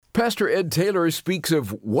Pastor Ed Taylor speaks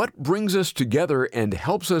of what brings us together and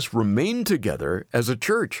helps us remain together as a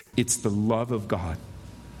church. It's the love of God.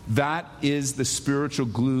 That is the spiritual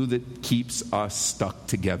glue that keeps us stuck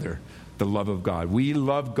together. The love of God. We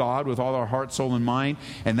love God with all our heart, soul, and mind,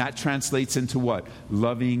 and that translates into what?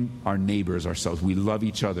 Loving our neighbors ourselves. We love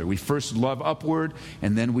each other. We first love upward,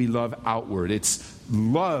 and then we love outward. It's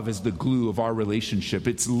love is the glue of our relationship.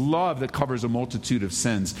 It's love that covers a multitude of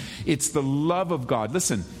sins. It's the love of God.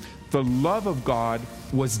 Listen, the love of God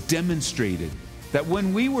was demonstrated that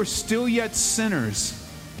when we were still yet sinners,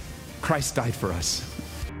 Christ died for us.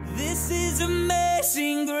 This is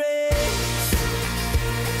amazing grace.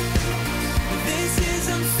 This is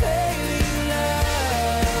unfailing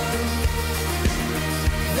love,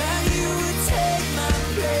 that you would take my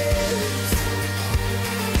place,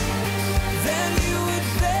 that you would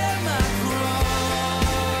bear my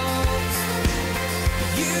cross.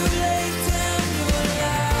 You laid down your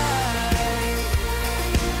life,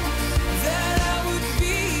 that I would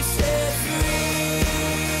be set free.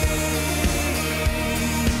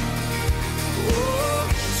 Oh,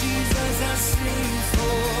 Jesus, I sing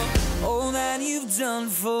for all that you've done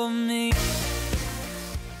for me.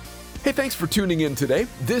 Hey, thanks for tuning in today.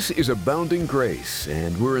 This is Abounding Grace,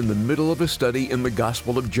 and we're in the middle of a study in the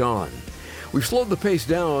Gospel of John. We've slowed the pace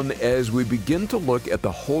down as we begin to look at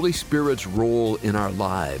the Holy Spirit's role in our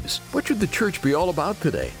lives. What should the church be all about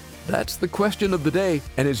today? That's the question of the day,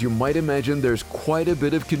 and as you might imagine, there's quite a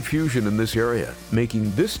bit of confusion in this area,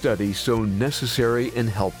 making this study so necessary and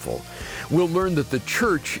helpful. We'll learn that the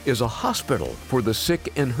church is a hospital for the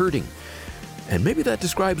sick and hurting, and maybe that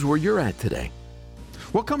describes where you're at today.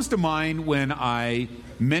 What comes to mind when I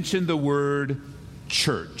mention the word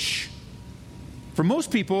church? For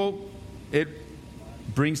most people, it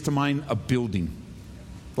brings to mind a building.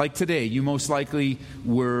 Like today, you most likely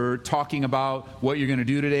were talking about what you're going to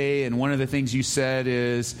do today, and one of the things you said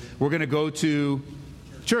is, we're going to go to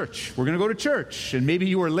church. We're going to go to church. And maybe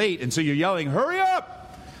you were late, and so you're yelling, hurry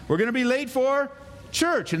up! We're going to be late for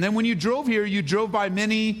church. And then when you drove here, you drove by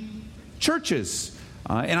many churches.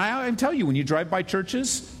 And I tell you, when you drive by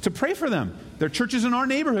churches, to pray for them. There are churches in our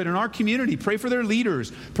neighborhood, in our community. Pray for their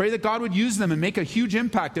leaders. Pray that God would use them and make a huge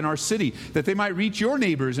impact in our city, that they might reach your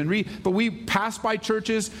neighbors. But we pass by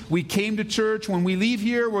churches. We came to church. When we leave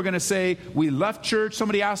here, we're going to say, we left church.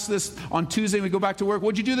 Somebody asked this on Tuesday when we go back to work.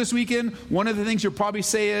 What'd you do this weekend? One of the things you'll probably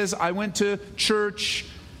say is, I went to church.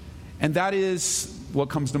 And that is what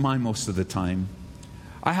comes to mind most of the time.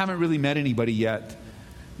 I haven't really met anybody yet.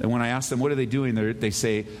 And when I ask them, what are they doing? They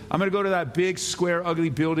say, I'm going to go to that big, square, ugly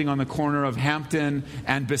building on the corner of Hampton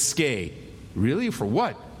and Biscay. Really? For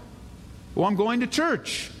what? Well, I'm going to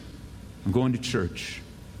church. I'm going to church.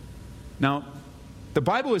 Now, the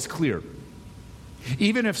Bible is clear,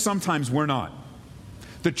 even if sometimes we're not.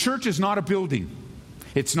 The church is not a building.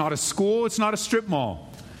 It's not a school. It's not a strip mall.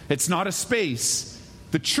 It's not a space.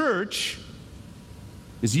 The church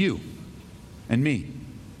is you and me.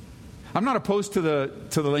 I'm not opposed to the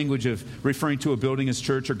language of referring to a building as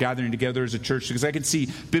church or gathering together as a church, because I can see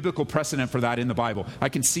biblical precedent for that in the Bible. I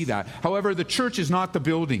can see that. However, the church is not the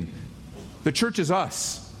building. The church is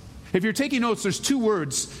us. If you're taking notes, there's two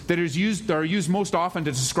words that are used most often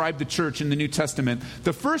to describe the church in the New Testament.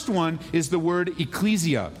 The first one is the word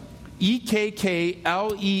ecclesia, E-K-K-L-E-S-I-A.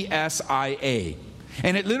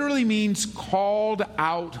 And it literally means called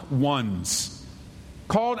out ones.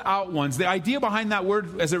 Called out ones. The idea behind that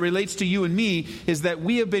word as it relates to you and me is that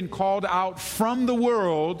we have been called out from the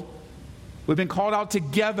world. We've been called out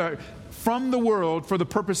together from the world for the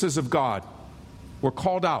purposes of God. We're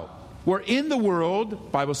called out. We're in the world, the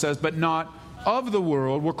Bible says, but not of the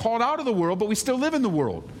world. We're called out of the world, but we still live in the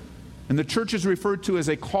world. And the church is referred to as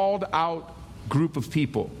a called out group of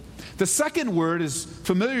people. The second word is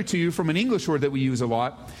familiar to you from an English word that we use a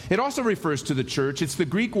lot. It also refers to the church. It's the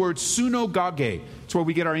Greek word synagoge. It's where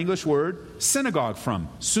we get our English word synagogue from,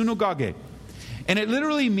 synagoge. And it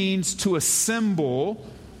literally means to assemble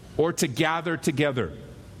or to gather together.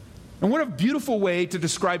 And what a beautiful way to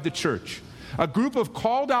describe the church. A group of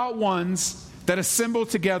called out ones that assemble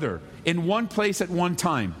together in one place at one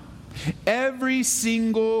time. Every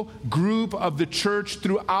single group of the church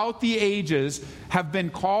throughout the ages have been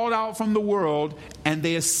called out from the world, and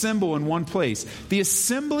they assemble in one place. The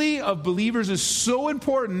assembly of believers is so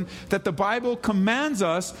important that the Bible commands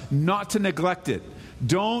us not to neglect it.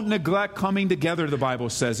 Don't neglect coming together, the Bible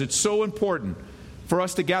says. It's so important for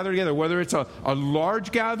us to gather together, whether it's a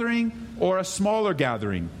large gathering or a smaller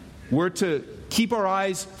gathering. We're to keep our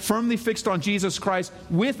eyes firmly fixed on Jesus Christ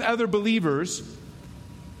with other believers,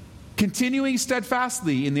 continuing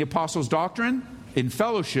steadfastly in the apostles' doctrine, in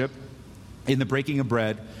fellowship, in the breaking of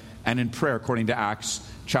bread, and in prayer, according to Acts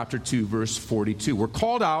chapter 2, verse 42. We're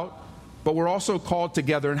called out, but we're also called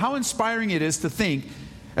together. And how inspiring it is to think,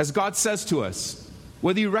 as God says to us,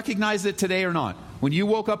 whether you recognize it today or not, when you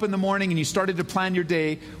woke up in the morning and you started to plan your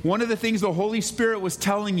day, one of the things the Holy Spirit was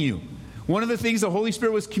telling you, one of the things the Holy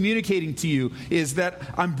Spirit was communicating to you is that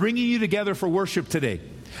I'm bringing you together for worship today.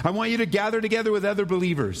 I want you to gather together with other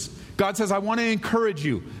believers. God says, I want to encourage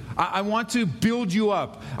you. I want to build you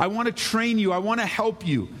up. I want to train you. I want to help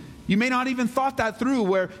you. You may not even thought that through,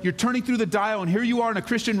 where you're turning through the dial and here you are on a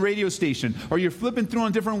Christian radio station, or you're flipping through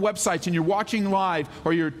on different websites and you're watching live,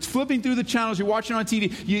 or you're flipping through the channels, you're watching on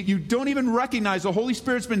TV. You don't even recognize the Holy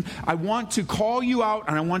Spirit's been, I want to call you out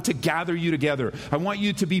and I want to gather you together. I want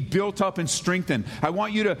you to be built up and strengthened. I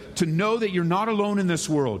want you to know that you're not alone in this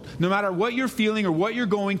world. No matter what you're feeling or what you're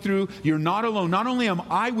going through, you're not alone. Not only am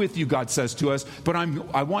I with you, God says to us, but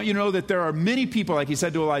I want you to know that there are many people, like he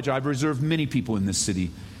said to Elijah, I've reserved many people in this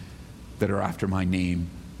city that are after my name.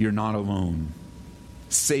 You're not alone.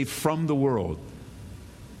 Saved from the world,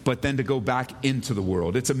 but then to go back into the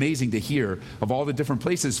world. It's amazing to hear of all the different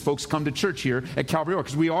places folks come to church here at Calvary Aurora,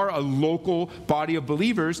 because we are a local body of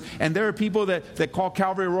believers, and there are people that call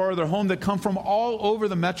Calvary Aurora their home that come from all over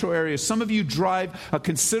the metro area. Some of you drive a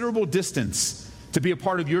considerable distance to be a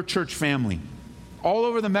part of your church family. All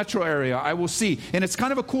over the metro area, I will see. And it's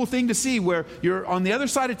kind of a cool thing to see where you're on the other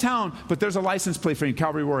side of town, but there's a license plate for you,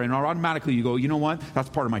 Calvary Aurora, and automatically you go, you know what? That's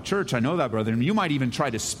part of my church. I know that, brother. And you might even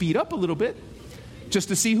try to speed up a little bit just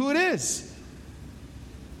to see who it is.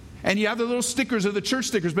 And you have the little stickers of the church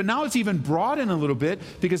stickers, but now it's even broadened a little bit,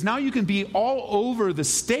 because now you can be all over the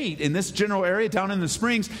state in this general area down in the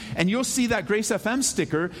Springs, and you'll see that Grace FM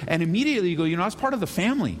sticker, and immediately you go, you know, that's part of the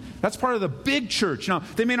family. That's part of the big church. Now,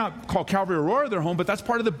 they may not call Calvary Aurora their home, but that's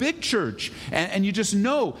part of the big church. And you just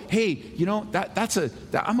know, hey, you know,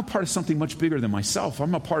 I'm a part of something much bigger than myself.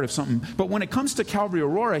 I'm a part of something. But when it comes to Calvary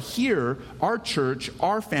Aurora, here, our church,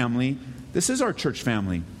 our family, this is our church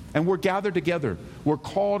family. And we're gathered together. We're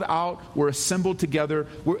called out. We're assembled together.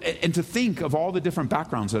 And to think of all the different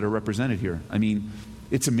backgrounds that are represented here. I mean,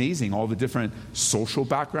 it's amazing. All the different social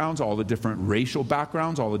backgrounds, all the different racial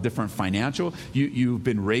backgrounds, all the different financial. You've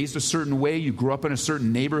been raised a certain way. You grew up in a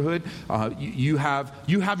certain neighborhood. You have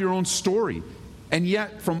your own story. And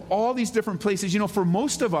yet, from all these different places, you know, for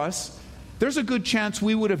most of us, there's a good chance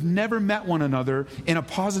we would have never met one another in a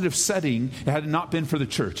positive setting had it not been for the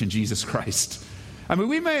church in Jesus Christ. I mean,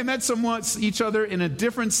 we may have met each other in a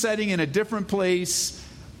different setting, in a different place,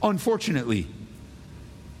 unfortunately.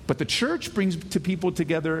 But the church brings people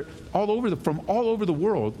together from all over the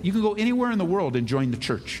world. You can go anywhere in the world and join the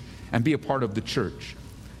church and be a part of the church.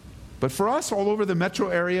 But for us, all over the metro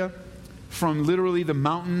area, from literally the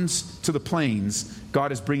mountains to the plains,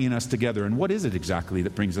 God is bringing us together. And what is it exactly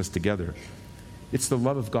that brings us together? It's the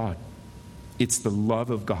love of God. It's the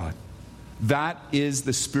love of God. That is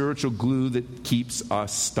the spiritual glue that keeps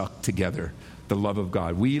us stuck together, the love of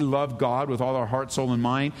God. We love God with all our heart, soul, and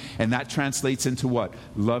mind, and that translates into what?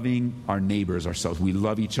 Loving our neighbors, ourselves. We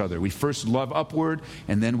love each other. We first love upward,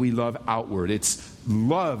 and then we love outward. It's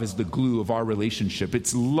love is the glue of our relationship.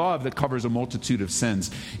 It's love that covers a multitude of sins.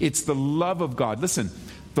 It's the love of God. Listen,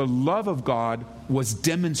 the love of God was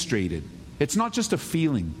demonstrated. It's not just a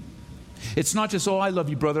feeling. It's not just, oh, I love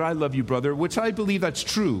you, brother, which I believe that's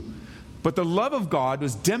true. But the love of God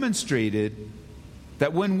was demonstrated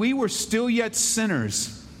that when we were still yet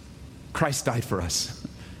sinners, Christ died for us.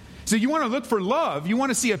 So you want to look for love. You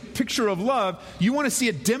want to see a picture of love. You want to see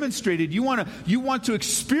it demonstrated. You want to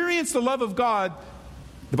experience the love of God.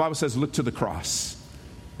 The Bible says, look to the cross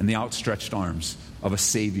and the outstretched arms of a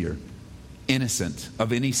Savior, innocent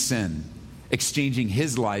of any sin, exchanging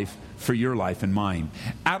his life for your life and mine.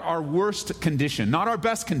 At our worst condition, not our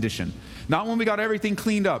best condition, not when we got everything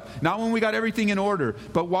cleaned up, not when we got everything in order,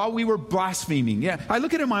 but while we were blaspheming. Yeah, I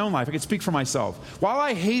look at it in my own life. I can speak for myself. While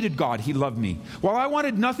I hated God, he loved me. While I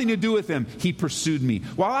wanted nothing to do with him, he pursued me.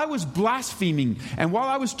 While I was blaspheming and while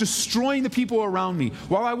I was destroying the people around me,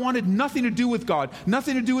 while I wanted nothing to do with God,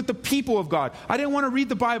 nothing to do with the people of God, I didn't want to read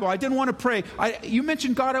the Bible, I didn't want to pray. You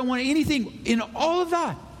mentioned God, I don't want anything. In all of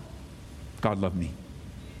that, God loved me.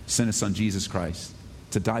 Sent his son Jesus Christ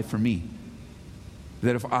to die for me.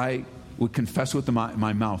 That if I would confess with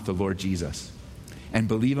my mouth the Lord Jesus and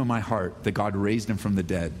believe in my heart that God raised him from the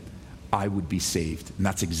dead, I would be saved. And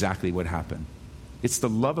that's exactly what happened. It's the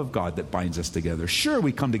love of God that binds us together. Sure,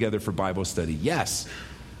 we come together for Bible study. Yes.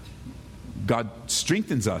 God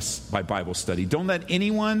strengthens us by Bible study. Don't let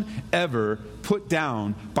anyone ever put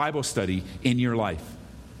down Bible study in your life.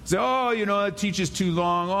 Say, oh, it teaches too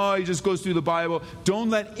long. Oh, he just goes through the Bible. Don't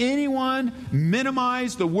let anyone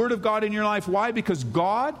minimize the Word of God in your life. Why? Because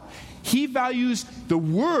God, He values the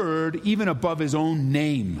Word even above His own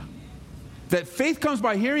name. That faith comes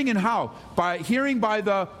by hearing, and how? By hearing by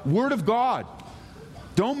the Word of God.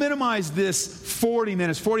 Don't minimize this 40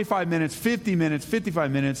 minutes, 45 minutes, 50 minutes,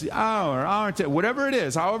 55 minutes, hour and 10, whatever it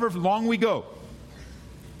is, however long we go.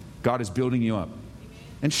 God is building you up.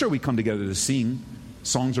 And sure, we come together to sing.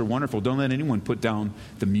 Songs are wonderful. Don't let anyone put down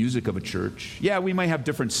the music of a church. Yeah, we may have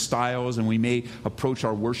different styles and we may approach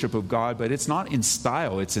our worship of God, but it's not in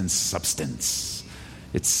style, it's in substance.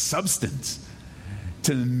 It's substance.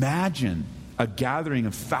 To imagine a gathering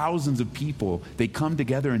of thousands of people, they come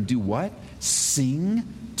together and do what? Sing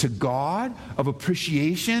to God of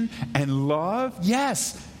appreciation and love?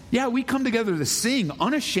 Yes. Yeah, we come together to sing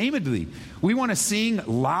unashamedly. We want to sing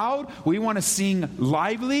loud. We want to sing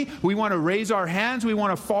lively. We want to raise our hands. We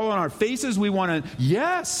want to fall on our faces. We want to,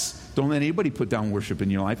 yes. Don't let anybody put down worship in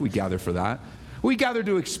your life. We gather for that. We gather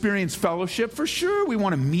to experience fellowship, for sure. We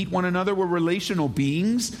want to meet one another. We're relational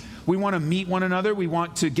beings. We want to meet one another. We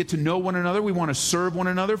want to get to know one another. We want to serve one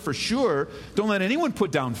another, for sure. Don't let anyone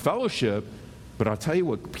put down fellowship. But I'll tell you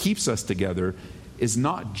what keeps us together is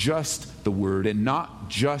not just the Word, and not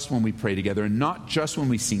just when we pray together, and not just when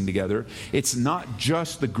we sing together. It's not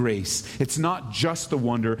just the grace. It's not just the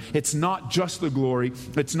wonder. It's not just the glory.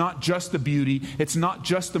 It's not just the beauty. It's not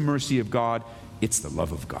just the mercy of God. It's the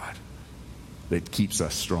love of God that keeps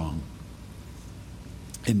us strong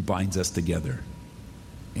and binds us together.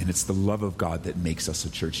 And it's the love of God that makes us a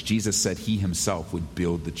church. Jesus said He Himself would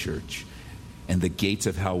build the church, and the gates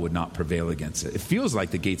of hell would not prevail against it. It feels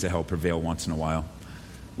like the gates of hell prevail once in a while.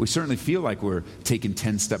 We certainly feel like we're taking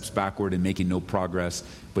 10 steps backward and making no progress.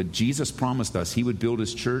 But Jesus promised us He would build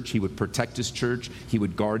His church. He would protect His church. He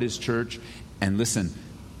would guard His church. And listen,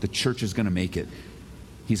 the church is going to make it.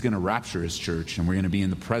 He's going to rapture His church, and we're going to be in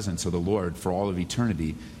the presence of the Lord for all of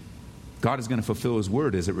eternity. God is going to fulfill His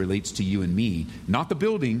word as it relates to you and me. Not the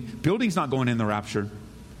building. Building's not going in the rapture.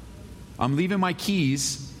 I'm leaving my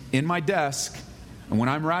keys in my desk, and when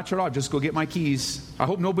I'm raptured, I'll just go get my keys. I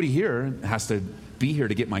hope nobody here has to be here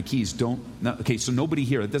to get my keys. Okay, so nobody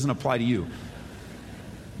here. It doesn't apply to you.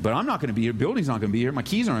 But I'm not going to be here. Building's not going to be here. My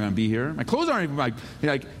keys aren't going to be here. My clothes aren't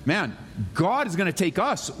even man, God is going to take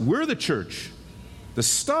us. We're the church. The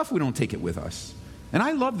stuff, we don't take it with us. And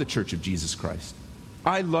I love the church of Jesus Christ.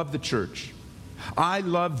 I love the church. I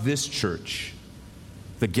love this church.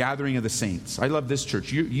 The gathering of the saints. I love this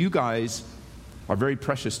church. You guys are very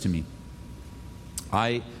precious to me.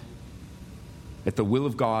 I, at the will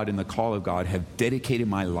of God and the call of God, have dedicated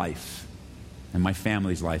my life and my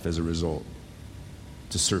family's life as a result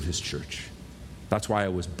to serve His church. That's why I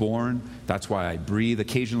was born. That's why I breathe.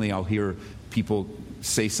 Occasionally I'll hear people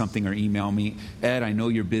say something or email me, Ed, I know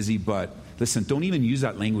you're busy, but listen, don't even use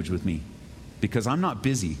that language with me, because I'm not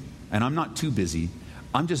busy and I'm not too busy.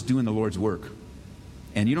 I'm just doing the Lord's work.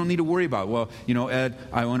 And you don't need to worry about, well, Ed,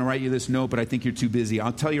 I want to write you this note, but I think you're too busy.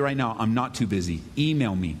 I'll tell you right now, I'm not too busy.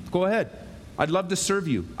 Email me. Go ahead. I'd love to serve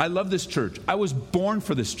you. I love this church. I was born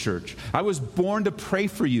for this church. I was born to pray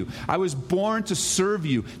for you. I was born to serve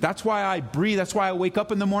you. That's why I breathe. That's why I wake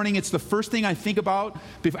up in the morning. It's the first thing I think about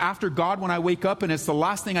after God when I wake up, and it's the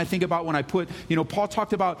last thing I think about when I put, Paul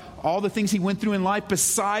talked about all the things he went through in life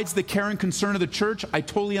besides the care and concern of the church. I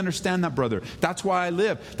totally understand that, brother. That's why I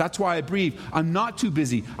live. That's why I breathe. I'm not too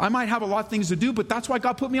busy. I might have a lot of things to do, but that's why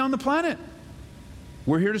God put me on the planet.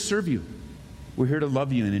 We're here to serve you. We're here to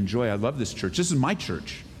love you and enjoy. I love this church. This is my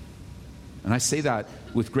church. And I say that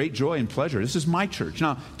with great joy and pleasure. This is my church.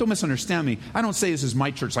 Now, don't misunderstand me. I don't say this is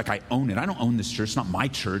my church like I own it. I don't own this church. It's not my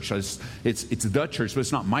church. It's the church, but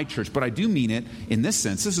it's not my church. But I do mean it in this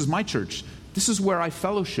sense. This is my church. This is where I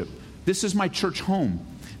fellowship. This is my church home.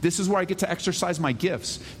 This is where I get to exercise my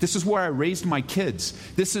gifts. This is where I raised my kids.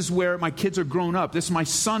 This is where my kids are grown up. My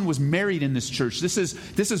son was married in this church. This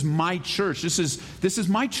is my church. This is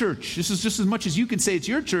my church. This is just as much as you can say it's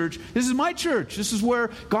your church. This is my church. This is where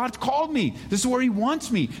God called me. This is where He wants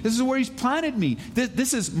me. This is where He's planted me.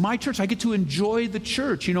 This is my church. I get to enjoy the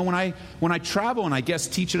church. When I travel and I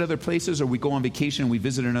guest teach at other places, or we go on vacation and we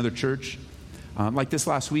visit another church, like this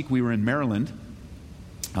last week we were in Maryland.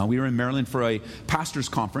 We were in Maryland for a pastor's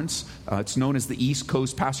conference. It's known as the East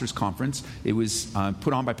Coast Pastors Conference. It was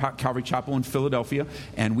put on by Calvary Chapel in Philadelphia,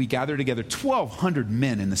 and we gathered together 1,200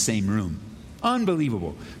 men in the same room.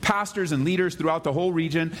 Unbelievable. Pastors and leaders throughout the whole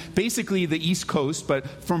region, basically the East Coast, but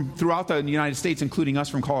from throughout the United States, including us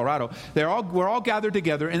from Colorado, we're all gathered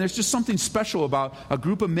together, and there's just something special about a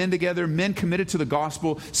group of men together, men committed to the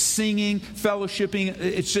gospel, singing, fellowshipping.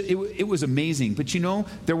 It was amazing. But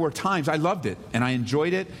there were times I loved it, and I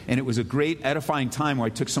enjoyed it, and it was a great edifying time where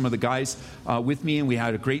I took some of the guys with me, and we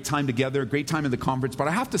had a great time together, a great time in the conference. But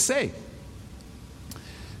I have to say,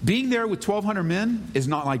 being there with 1,200 men is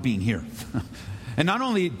not like being here. And not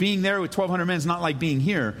only being there with 1,200 men is not like being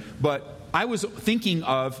here, but I was thinking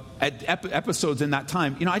of episodes in that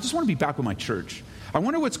time. I just want to be back with my church. I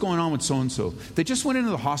wonder what's going on with so-and-so. They just went into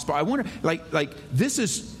the hospital. I wonder, like this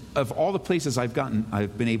is, of all the places I've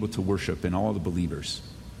been able to worship and all the believers.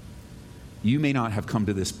 You may not have come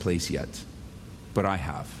to this place yet, but I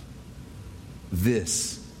have.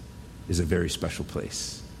 This is a very special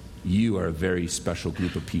place. You are a very special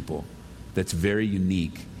group of people that's very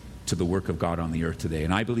unique to the work of God on the earth today.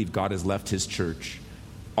 And I believe God has left his church,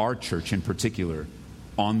 our church in particular,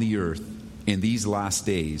 on the earth in these last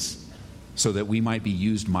days so that we might be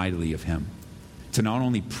used mightily of him to not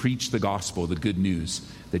only preach the gospel, the good news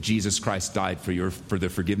that Jesus Christ died for the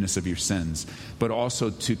forgiveness of your sins, but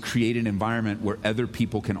also to create an environment where other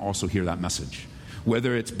people can also hear that message.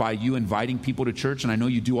 Whether it's by you inviting people to church, and I know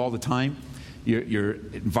you do all the time, You're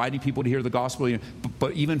inviting people to hear the gospel.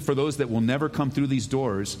 But even for those that will never come through these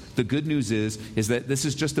doors, the good news is that this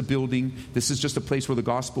is just a building. This is just a place where the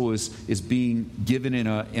gospel is being given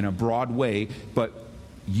in a broad way. But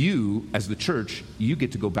you, as the church, you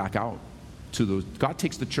get to go back out to those. God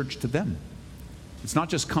takes the church to them. It's not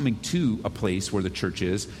just coming to a place where the church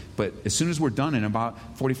is, but as soon as we're done in about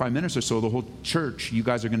 45 minutes or so, the whole church, you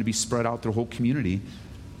guys are going to be spread out through the whole community,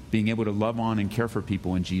 being able to love on and care for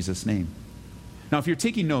people in Jesus' name. Now, if you're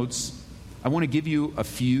taking notes, I want to give you a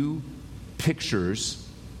few pictures,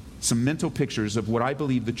 some mental pictures of what I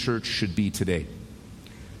believe the church should be today.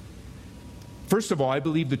 First of all, I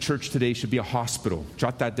believe the church today should be a hospital.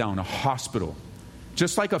 Jot that down, a hospital.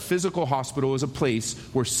 Just like a physical hospital is a place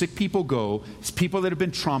where sick people go, it's people that have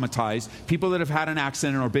been traumatized, people that have had an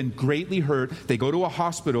accident or been greatly hurt, they go to a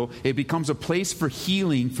hospital, it becomes a place for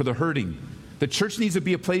healing for the hurting. The church needs to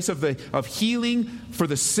be a place of healing for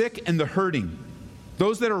the sick and the hurting.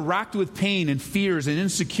 Those that are racked with pain and fears and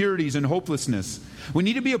insecurities and hopelessness. We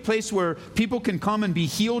need to be a place where people can come and be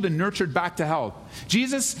healed and nurtured back to health.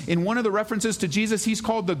 Jesus, in one of the references to Jesus, he's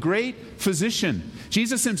called the great physician.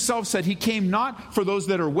 Jesus himself said he came not for those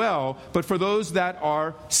that are well, but for those that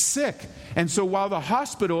are sick. And so while the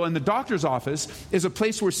hospital and the doctor's office is a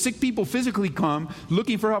place where sick people physically come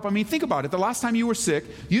looking for help. I mean, think about it. The last time you were sick,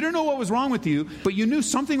 you didn't know what was wrong with you, but you knew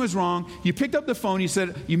something was wrong. You picked up the phone, you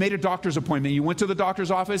said, you made a doctor's appointment. You went to the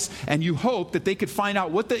doctor's office and you hoped that they could find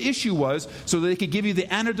out what the issue was so that they could give you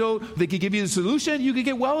the antidote, they could give you the solution, you could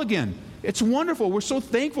get well again. It's wonderful. We're so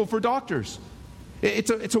thankful for doctors.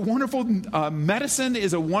 It's a wonderful, medicine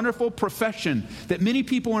is a wonderful profession that many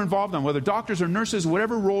people are involved in, whether doctors or nurses,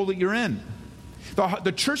 whatever role that you're in.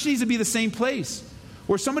 The church needs to be the same place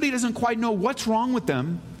where somebody doesn't quite know what's wrong with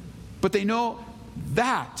them, but they know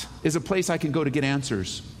that is a place I can go to get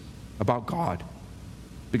answers about God.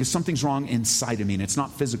 Because something's wrong inside of me, and it's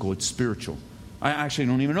not physical, it's spiritual. I actually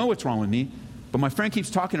don't even know what's wrong with me, but my friend keeps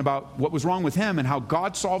talking about what was wrong with him and how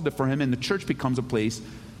God solved it for him, and the church becomes a place,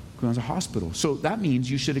 becomes a hospital. So that means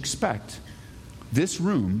you should expect this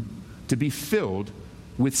room to be filled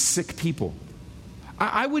with sick people.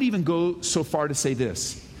 I would even go so far to say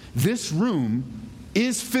this. This room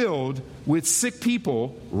is filled with sick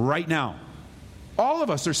people right now. All of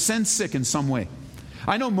us are sin sick in some way.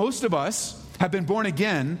 I know most of us have been born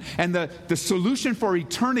again, and the solution for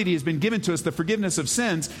eternity has been given to us, the forgiveness of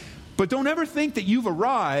sins. But don't ever think that you've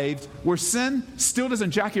arrived where sin still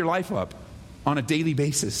doesn't jack your life up on a daily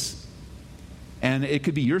basis. And it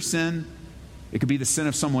could be your sin, it could be the sin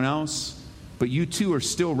of someone else, but you too are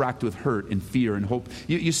still racked with hurt and fear and hope.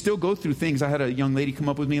 You still go through things. I had a young lady come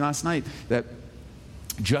up with me last night that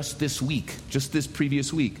just this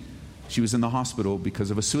previous week, she was in the hospital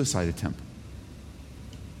because of a suicide attempt.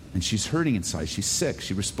 And she's hurting inside. She's sick.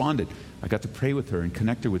 She responded. I got to pray with her and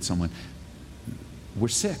connect her with someone. We're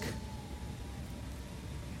sick.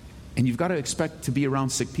 And you've got to expect to be around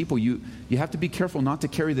sick people. You have to be careful not to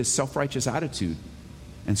carry this self-righteous attitude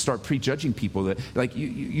and start prejudging people. That, like,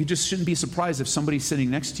 you just shouldn't be surprised if somebody's sitting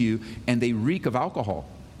next to you and they reek of alcohol.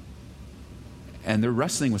 And they're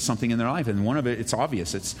wrestling with something in their life. And one of it's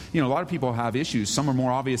obvious. It's, a lot of people have issues. Some are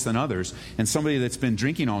more obvious than others. And somebody that's been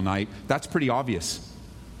drinking all night, that's pretty obvious.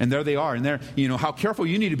 And there they are. And they're, how careful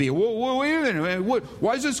you need to be. Whoa, wait a minute.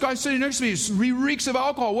 Why is this guy sitting next to me? He reeks of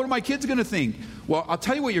alcohol. What are my kids going to think? Well, I'll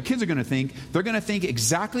tell you what your kids are going to think. They're going to think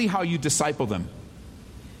exactly how you disciple them.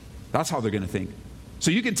 That's how they're going to think. So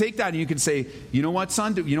you can take that and you can say, you know what,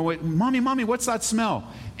 son? You know what? Mommy, what's that smell?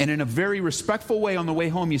 And in a very respectful way on the way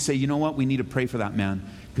home, you say, you know what? We need to pray for that man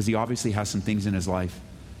because he obviously has some things in his life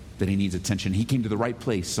that he needs attention. He came to the right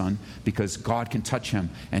place, son, because God can touch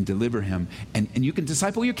him and deliver him. And you can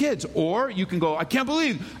disciple your kids. Or you can go, I can't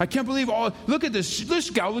believe, look at this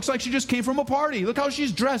gal looks like she just came from a party. Look how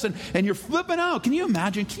she's dressed. And you're flipping out. Can you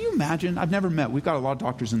imagine? I've never met, we've got a lot of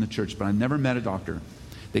doctors in the church, but I've never met a doctor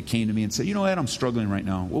that came to me and said, you know, Ed, I'm struggling right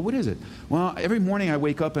now. Well, what is it? Well, every morning I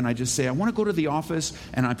wake up and I just say, I want to go to the office,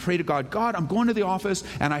 and I pray to God, I'm going to the office,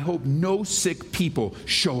 and I hope no sick people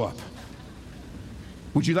show up.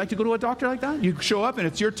 Would you like to go to a doctor like that? You show up and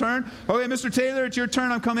it's your turn. Okay, Mr. Taylor, it's your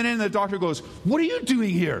turn. I'm coming in. And the doctor goes, what are you doing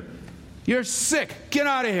here? You're sick. Get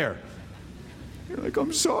out of here. You're like,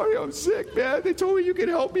 I'm sorry, I'm sick, man. They told me you could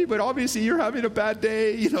help me, but obviously you're having a bad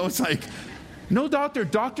day. It's like, no doctor.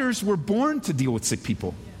 Doctors were born to deal with sick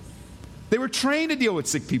people. They were trained to deal with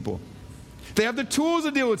sick people. They have the tools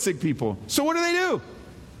to deal with sick people. So what do?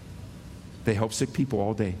 They help sick people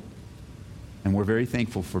all day. And we're very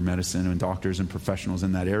thankful for medicine and doctors and professionals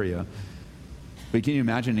in that area. But can you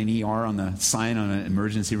imagine an ER on the sign on an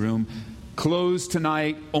emergency room? Closed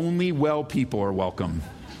tonight, only well people are welcome.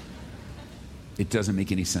 It doesn't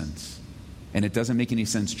make any sense. And it doesn't make any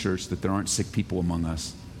sense, church, that there aren't sick people among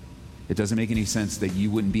us. It doesn't make any sense that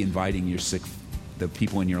you wouldn't be inviting the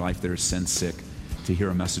people in your life that are sin sick to hear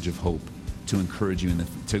a message of hope, to encourage you,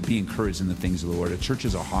 to be encouraged in the things of the Lord. A church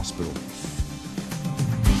is a hospital.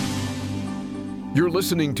 You're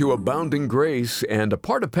listening to Abounding Grace and a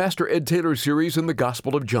part of Pastor Ed Taylor's series in the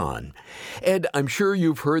Gospel of John. Ed, I'm sure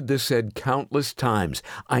you've heard this said countless times.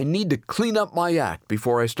 I need to clean up my act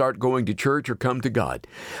before I start going to church or come to God.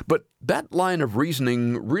 But that line of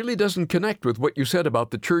reasoning really doesn't connect with what you said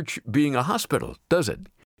about the church being a hospital, does it?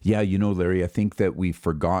 Yeah, Larry, I think that we've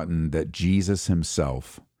forgotten that Jesus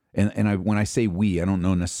himself, when I say we, I don't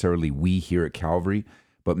know necessarily we here at Calvary,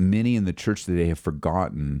 but many in the church today have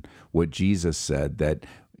forgotten what Jesus said, that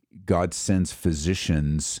God sends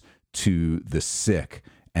physicians to the sick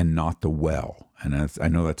and not the well. And I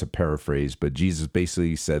know that's a paraphrase, but Jesus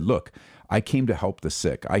basically said, look, I came to help the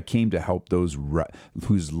sick. I came to help those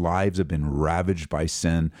whose lives have been ravaged by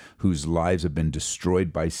sin, whose lives have been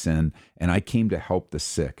destroyed by sin, and I came to help the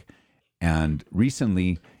sick. And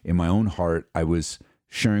recently, in my own heart, I was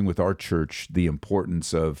sharing with our church the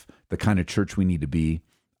importance of the kind of church we need to be.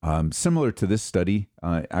 Similar to this study,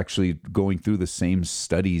 actually going through the same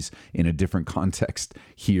studies in a different context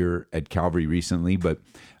here at Calvary recently, but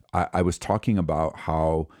I was talking about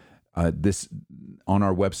how this on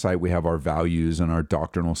our website we have our values and our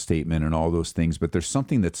doctrinal statement and all those things, but there's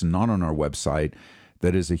something that's not on our website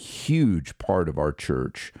that is a huge part of our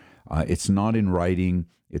church. It's not in writing.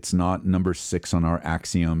 It's not number 6 on our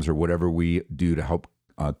axioms or whatever we do to help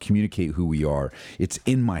communicate who we are. It's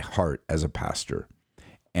in my heart as a pastor.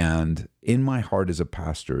 And in my heart as a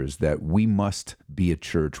pastor is that we must be a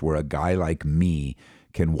church where a guy like me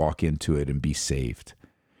can walk into it and be saved.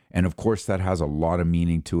 And of course, that has a lot of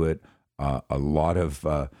meaning to it, a lot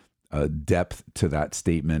of depth to that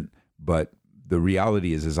statement. But the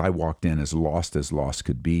reality is I walked in as lost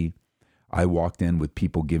could be. I walked in with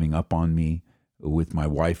people giving up on me, with my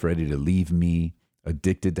wife ready to leave me,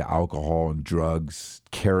 addicted to alcohol and drugs,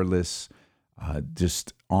 careless,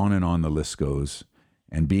 just on and on the list goes.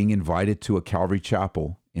 And being invited to a Calvary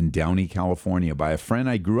Chapel in Downey, California by a friend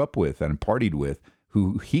I grew up with and partied with,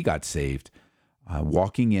 who he got saved,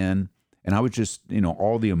 walking in, and I was just,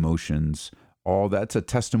 all the emotions, all that's a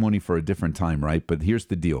testimony for a different time, right? But here's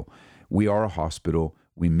the deal. We are a hospital.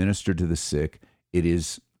 We minister to the sick. It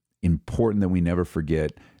is important that we never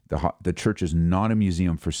forget the church is not a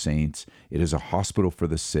museum for saints. It is a hospital for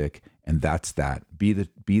the sick, and that's that. Be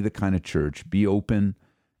the kind of church. Be open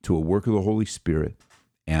to a work of the Holy Spirit.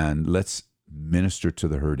 And let's minister to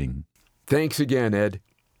the hurting. Thanks again, Ed.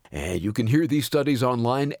 And you can hear these studies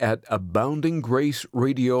online at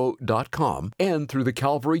aboundinggraceradio.com and through the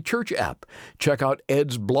Calvary Church app. Check out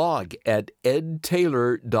Ed's blog at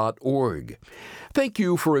edtaylor.org. Thank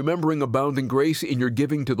you for remembering Abounding Grace in your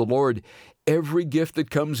giving to the Lord. Every gift that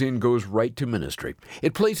comes in goes right to ministry.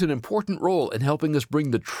 It plays an important role in helping us bring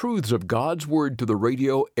the truths of God's Word to the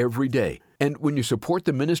radio every day. And when you support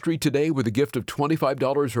the ministry today with a gift of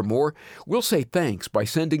 $25 or more, we'll say thanks by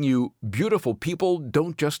sending you Beautiful People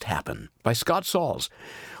Don't Just Happen by Scott Sauls.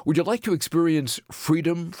 Would you like to experience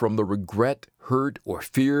freedom from the regret, hurt, or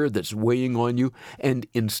fear that's weighing on you, and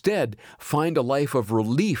instead find a life of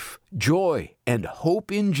relief, joy, and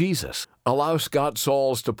hope in Jesus. Allow Scott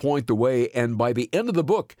Sauls to point the way, and by the end of the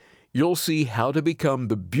book, you'll see how to become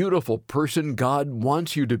the beautiful person God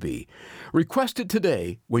wants you to be. Request it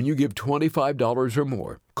today when you give $25 or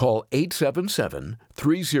more. Call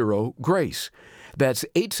 877-30-GRACE. That's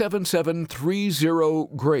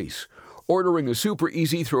 877-30-GRACE. Ordering is super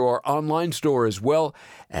easy through our online store as well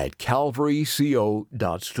at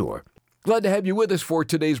calvaryco.store. Glad to have you with us for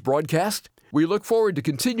today's broadcast. We look forward to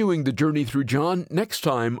continuing the journey through John next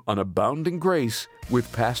time on Abounding Grace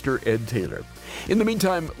with Pastor Ed Taylor. In the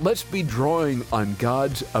meantime, let's be drawing on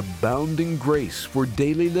God's abounding grace for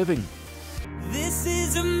daily living. This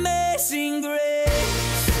is amazing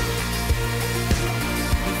grace.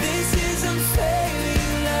 This is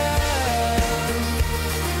unfailing love.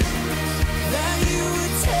 That you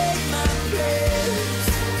would take my place.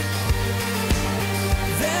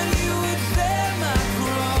 That you would bear my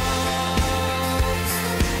cross.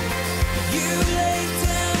 You laid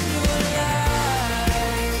down your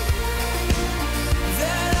life.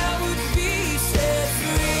 That I would be set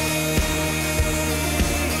free.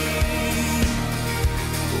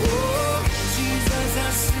 Oh, Jesus, I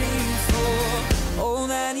sing for all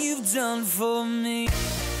that you've done for me.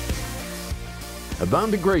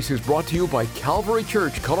 Abounding Grace is brought to you by Calvary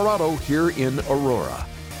Church, Colorado, here in Aurora.